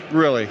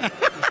 really.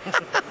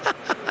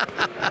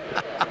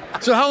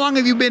 So how long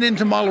have you been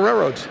into model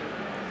railroads?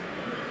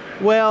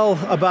 Well,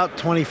 about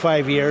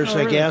 25 years,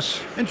 I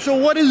guess. And so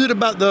what is it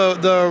about the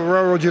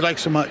railroads you like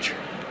so much?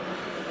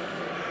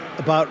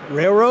 About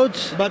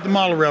railroads? About the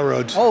model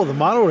railroads. Oh, the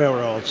model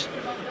railroads.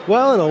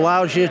 Well, it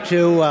allows you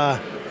to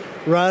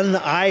run.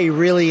 I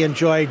really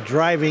enjoy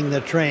driving the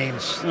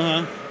trains,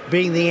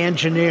 being the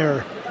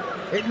engineer.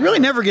 It really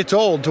never gets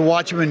old to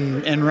watch them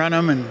and run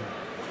them. And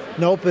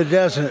nope, it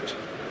doesn't.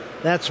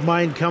 That's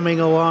mine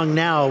coming along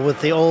now with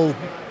the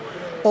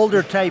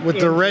older type with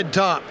engine. The red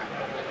top.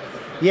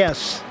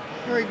 Yes.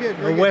 Very good.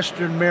 The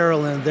Western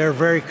Maryland. They're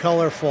very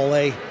colorful.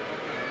 They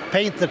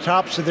paint the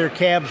tops of their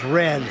cabs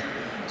red.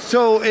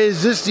 So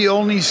is this the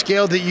only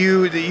scale that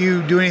you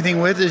do anything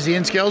with? Is the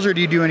N scales, or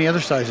do you do any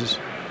other sizes?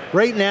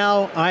 Right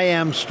now, I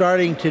am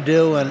starting to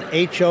do an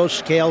HO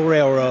scale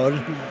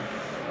railroad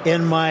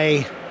in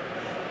my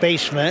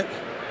basement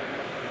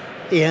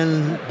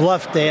in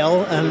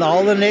Bluffdale, and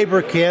all the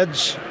neighbor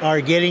kids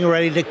are getting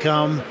ready to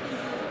come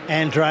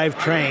and drive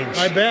trains.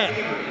 I bet.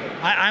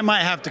 I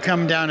might have to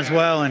come down as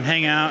well and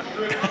hang out.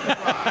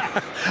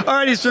 All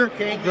righty, sir.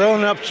 Okay,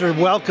 grown-ups are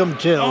welcome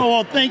too. Oh,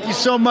 well, thank you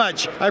so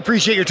much. I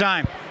appreciate your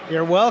time.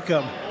 You're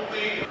welcome.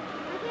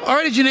 All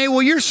right, Janae,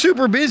 well, you're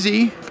super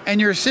busy, and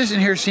your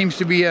assistant here seems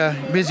to be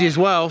busy as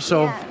well,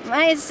 so. Yeah,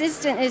 my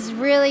assistant is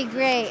really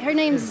great. Her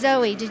name's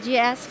Zoe. Did you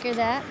ask her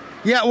that?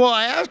 Yeah, well,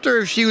 I asked her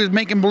if she was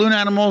making balloon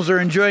animals or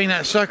enjoying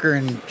that sucker,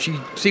 and she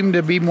seemed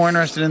to be more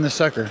interested in the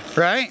sucker,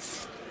 right?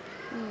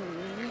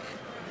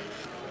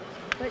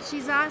 But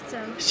she's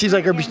awesome. She's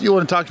like, you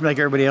want to talk to me like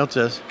everybody else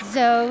does.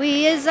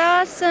 Zoe is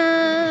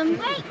awesome.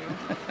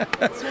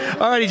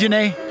 All righty,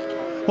 Janae.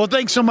 Well,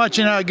 thanks so much,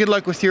 and good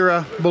luck with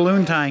your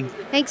balloon tying.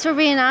 Thanks for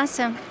being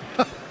awesome.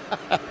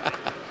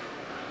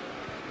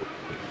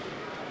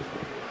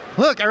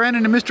 Look, I ran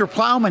into Mr.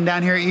 Plowman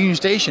down here at Union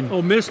Station.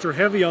 Oh, Mr.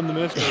 Heavy on the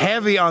Mr.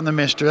 Heavy on the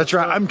Mr. That's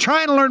right. I'm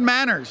trying to learn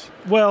manners.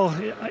 Well,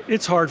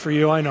 it's hard for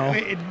you, I know.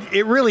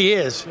 It really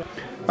is.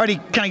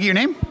 Alrighty, can I get your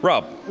name?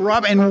 Rob.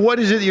 Rob, and what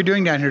is it that you're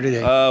doing down here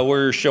today?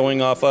 We're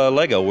showing off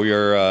Lego. We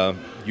are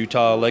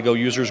Utah Lego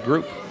Users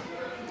Group.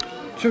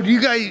 So do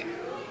you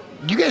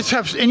guys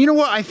have, and you know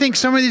what? I think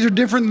some of these are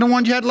different than the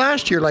ones you had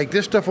last year. Like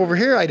this stuff over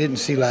here I didn't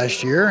see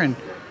last year. And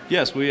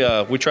yes, we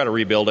try to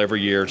rebuild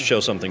every year to show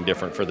something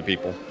different for the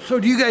people. So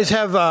do you guys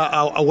have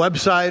a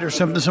website or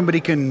something somebody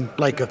can,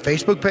 like a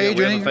Facebook page?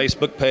 Yeah, we have a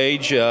Facebook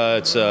page.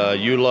 It's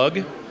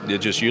ULUG.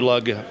 It's just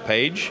ULUG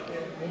page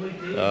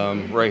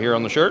right here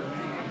on the shirt.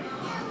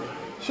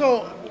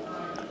 So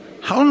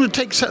how long does it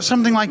take to set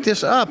something like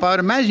this up? I would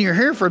imagine you're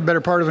here for a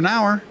better part of an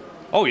hour.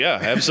 Oh, yeah,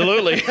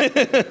 absolutely.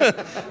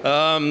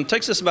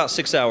 Takes us about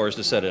 6 hours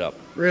to set it up.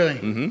 Really?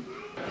 Mm-hmm.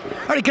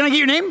 All right, can I get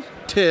your name?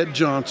 Ted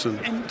Johnson.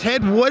 And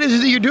Ted, what is it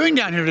that you're doing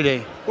down here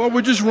today? Well,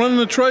 we're just running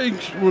the train.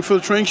 For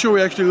the train show,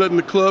 we're actually letting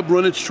the club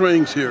run its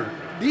trains here.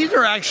 These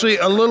are actually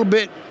a little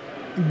bit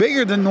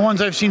bigger than the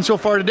ones I've seen so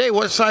far today.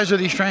 What size are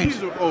these trains?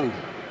 These are old.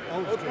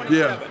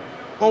 Yeah.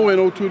 Oh,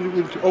 and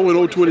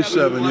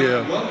 027,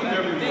 yeah.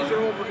 These are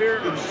over here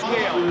in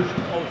scale.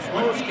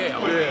 O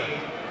scale. Yeah.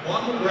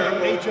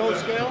 HO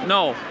scale?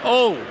 No.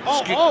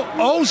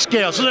 O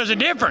scale. So there's a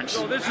difference.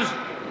 So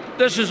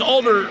this is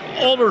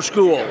older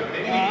school,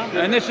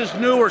 and this is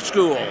newer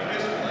school.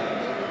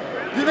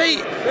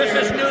 This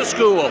is new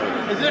school.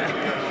 Is it?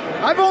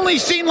 I've only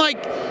seen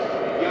like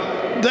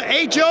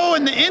the HO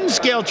and the N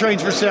scale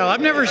trains for sale.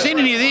 I've never seen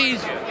any of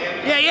these.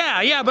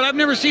 Yeah, but I've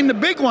never seen the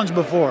big ones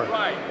before.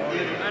 Right.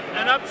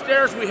 And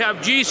upstairs we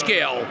have G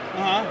scale.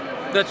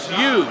 That's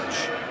huge.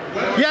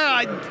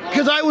 Yeah,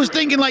 because I was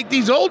thinking like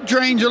these old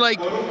trains are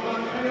like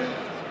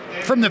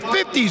from the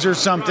 50s or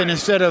something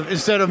instead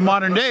of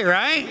modern day,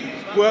 right?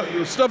 Well,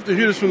 the stuff that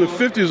here's from the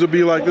 50s will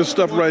be like this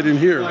stuff right in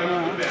here.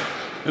 And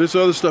this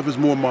other stuff is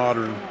more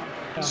modern.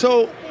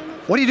 So,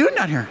 what are you doing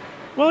down here?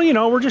 Well, you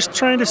know, we're just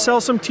trying to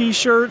sell some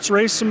T-shirts,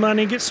 raise some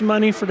money, get some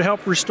money to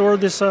help restore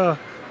this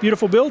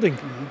beautiful building.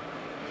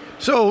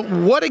 So,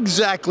 what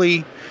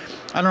exactly,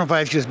 I don't know if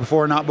I asked you this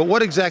before or not, but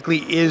what exactly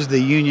is the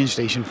Union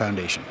Station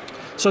Foundation?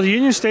 So the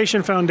Union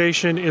Station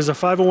Foundation is a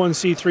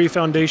 501c3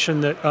 foundation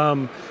that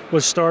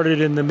was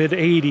started in the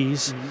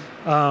mid-'80s,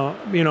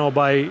 you know,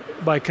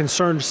 by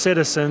concerned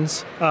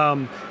citizens,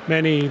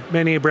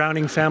 many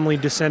Browning family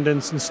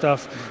descendants and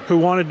stuff, who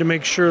wanted to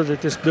make sure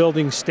that this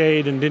building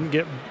stayed and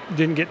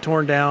didn't get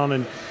torn down.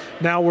 And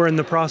now we're in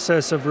the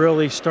process of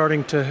really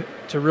starting to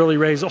really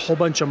raise a whole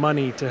bunch of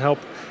money to help,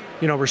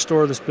 you know,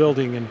 restore this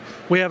building. And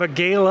we have a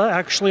gala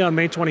actually on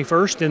May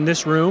 21st in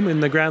this room in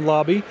the grand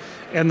lobby,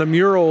 and the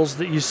murals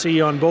that you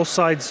see on both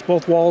sides,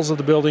 both walls of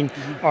the building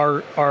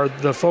are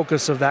the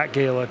focus of that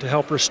gala to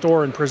help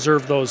restore and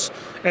preserve those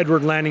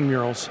Edward Lanning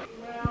murals.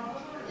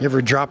 You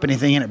ever drop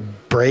anything and it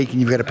break and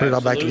you've got to put it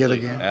all back together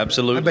again?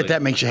 Absolutely. I bet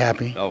that makes you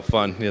happy. Oh,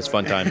 fun. It's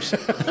fun times.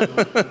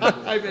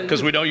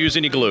 Because we don't use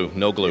any glue.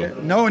 No glue.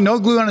 No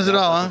glue on us at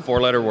all, huh?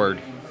 4-letter word.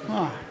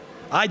 Huh.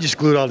 I just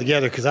glued it all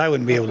together because I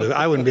wouldn't be able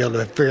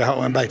to figure out how it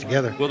went back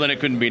together. Well, then it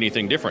couldn't be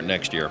anything different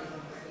next year.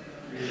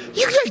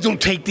 You guys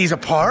don't take these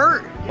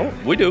apart. Oh,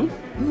 we do.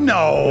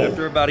 No.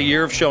 After about a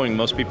year of showing,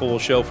 most people will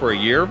show for a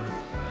year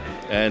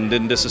and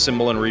then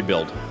disassemble and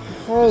rebuild.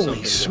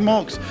 Holy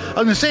smokes. I was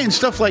going to say, in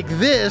stuff like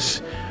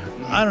this,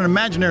 I don't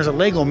imagine there's a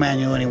Lego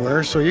manual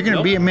anywhere, so you're going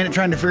to be a minute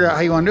trying to figure out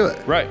how you want to do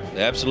it. Right,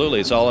 absolutely.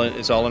 It's all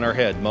in our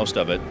head, most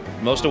of it.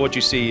 Most of what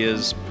you see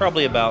is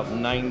probably about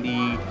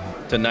 90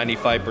 to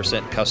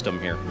 95% custom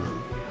here.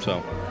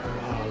 So,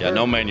 yeah,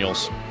 no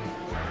manuals.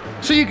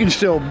 So you can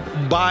still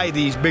buy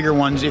these bigger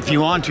ones if you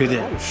want to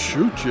then? Oh,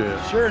 shoot,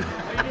 yeah.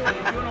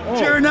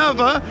 Sure enough,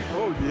 huh?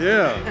 Oh,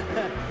 yeah.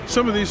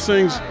 Some of these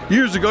things,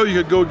 years ago,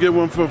 you could go get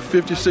one for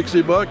 50,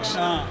 60 bucks.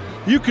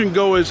 You can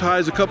go as high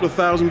as a couple of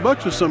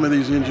 $1,000 with some of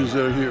these engines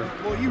that are here.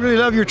 Well, you really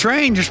love your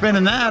train. You're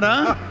spending that,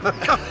 huh?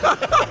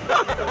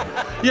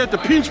 You have to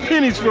pinch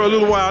pennies for a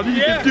little while. Then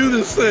you can do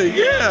this thing.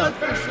 Yeah. That's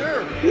for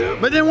sure. Yeah.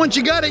 But then once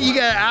you got it, you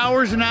got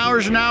hours and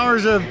hours and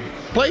hours of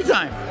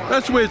playtime.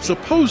 That's the way it's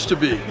supposed to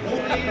be.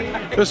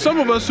 There's some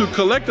of us who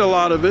collect a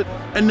lot of it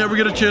and never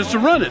get a chance to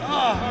run it.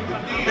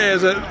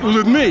 As it was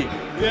with me.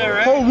 Yeah,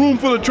 right. Whole room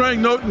full of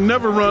train,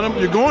 never run them.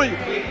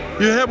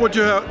 You have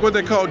what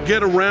they call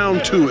get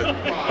around to it.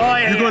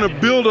 You're going to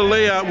build a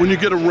layout when you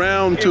get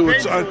around to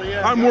it. So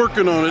I'm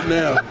working on it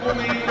now.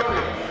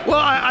 Well,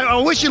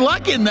 I wish you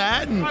luck in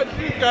that. And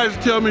You guys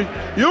tell me,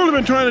 you only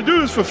been trying to do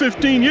this for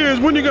 15 years.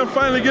 When are you going to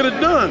finally get it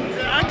done?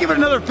 I'll give it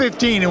another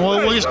 15 and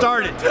we'll get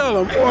started.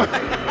 Tell them.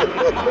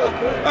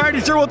 All righty,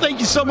 sir. Well, thank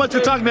you so much for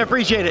talking to me. I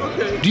appreciate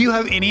it. Do you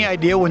have any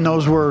idea when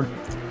those were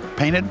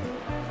painted?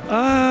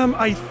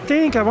 I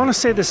think, I want to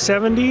say the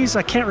 70s.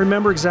 I can't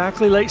remember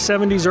exactly, late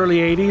 70s, early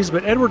 80s,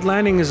 but Edward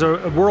Lanning is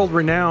a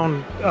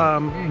world-renowned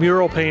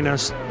mural painter,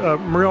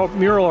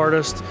 mural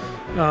artist.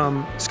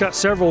 It's got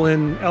several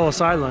in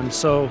Ellis Island.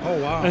 So,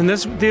 oh, wow. And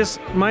this,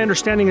 my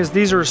understanding is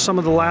these are some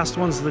of the last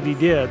ones that he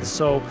did.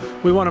 So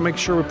we want to make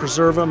sure we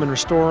preserve them and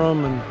restore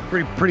them. And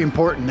pretty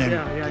important then.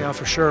 Yeah,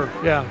 for sure.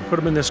 Yeah, put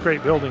them in this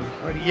great building.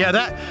 Yeah,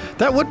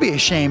 that would be a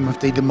shame if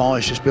they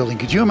demolished this building.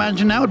 Could you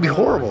imagine? That would be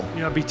horrible.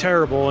 Yeah, it'd be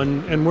terrible.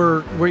 And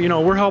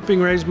we're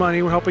helping raise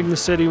money. We're helping the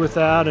city with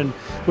that, and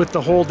with the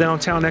whole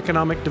downtown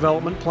economic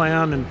development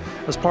plan, and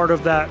as part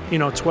of that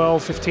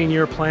 12,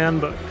 15-year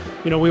plan. But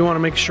we want to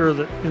make sure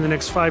that in the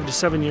next 5 to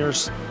 7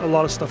 years, a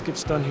lot of stuff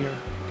gets done here.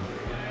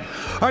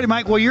 All righty,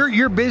 Mike. Well,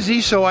 you're busy,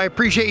 so I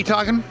appreciate you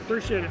talking.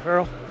 Appreciate it,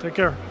 Farrell. Take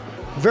care.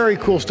 Very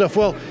cool stuff.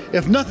 Well,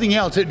 if nothing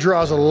else, it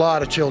draws a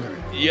lot of children.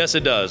 Yes,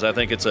 it does. I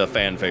think it's a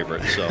fan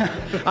favorite. So,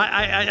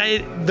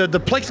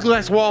 the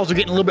plexiglass walls are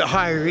getting a little bit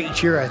higher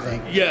each year, I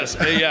think. Yes,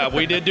 yeah,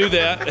 we did do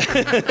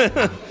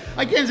that.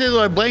 I can't say that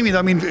I blame you, though.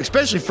 I mean,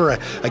 especially for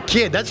a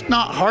kid, that's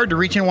not hard to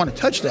reach in and want to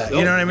touch that.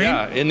 You know what I mean?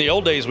 Yeah. In the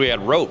old days, we had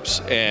ropes,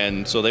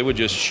 and so they would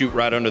just shoot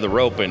right under the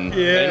rope, and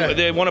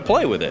they want to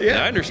play with it.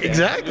 Yeah, I understand.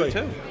 Exactly. I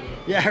do too.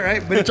 Yeah,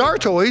 right. But it's our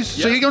toys,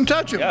 so you're going to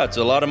touch them. Yeah, it's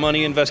a lot of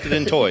money invested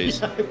in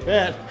toys. I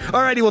bet.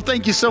 All righty. Well,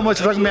 thank you so much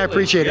for talking to me. I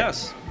appreciate it.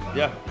 Yes.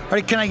 Yeah. All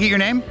right. Can I get your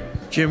name?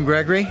 Jim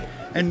Gregory.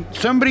 And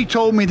somebody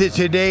told me that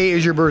today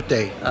is your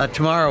birthday.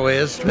 Tomorrow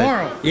is.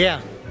 Tomorrow?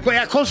 Yeah.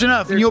 Yeah, close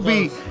enough. And you'll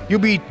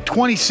be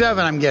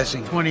 27, I'm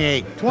guessing.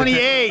 28.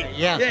 28.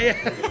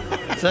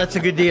 Yeah. So that's a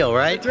good deal,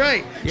 right? That's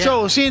right. Yeah.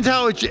 So seeing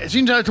how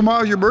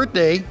tomorrow's your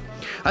birthday,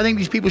 I think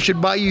these people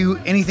should buy you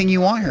anything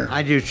you want here.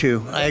 I do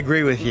too. I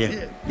agree with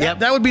you. Yep.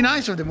 That would be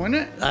nice of them,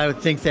 wouldn't it? I would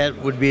think that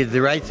would be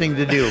the right thing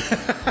to do.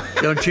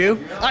 Don't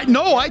you?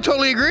 No, I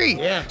totally agree.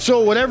 Yeah.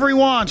 So whatever he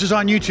wants is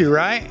on YouTube,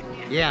 right?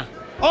 Yeah.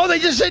 Oh, they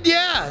just said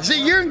yeah.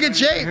 See, you're in good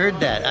shape. I heard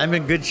that. I'm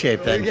in good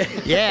shape then.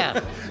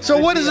 Yeah. So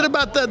what is it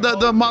about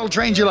the model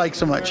trains you like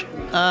so much?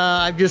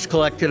 I've just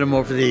collected them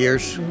over the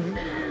years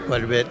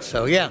quite a bit,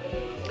 so yeah.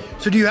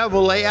 So do you have a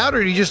layout,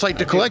 or do you just like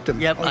to collect them?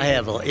 Yep, I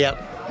have a,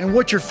 yep. And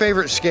what's your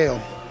favorite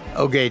scale?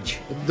 O gauge.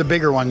 The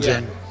bigger ones Yeah.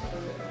 in.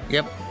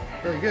 Yep.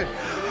 Very good.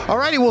 All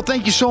righty, well,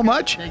 thank you so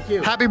much. Thank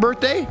you. Happy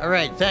birthday. All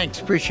right,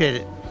 thanks. Appreciate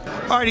it.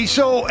 All righty,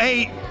 so,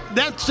 hey,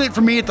 that's it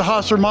for me at the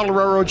Hostler Model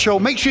Railroad Show.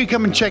 Make sure you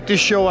come and check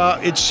this show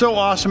out. It's so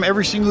awesome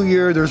every single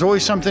year. There's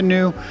always something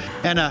new.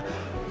 And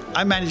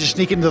I managed to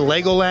sneak into the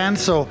Legoland,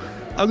 so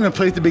I'm going to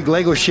play with the big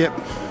Lego ship.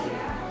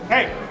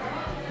 Hey.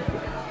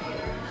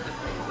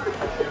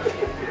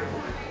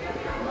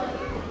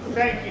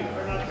 Thank you.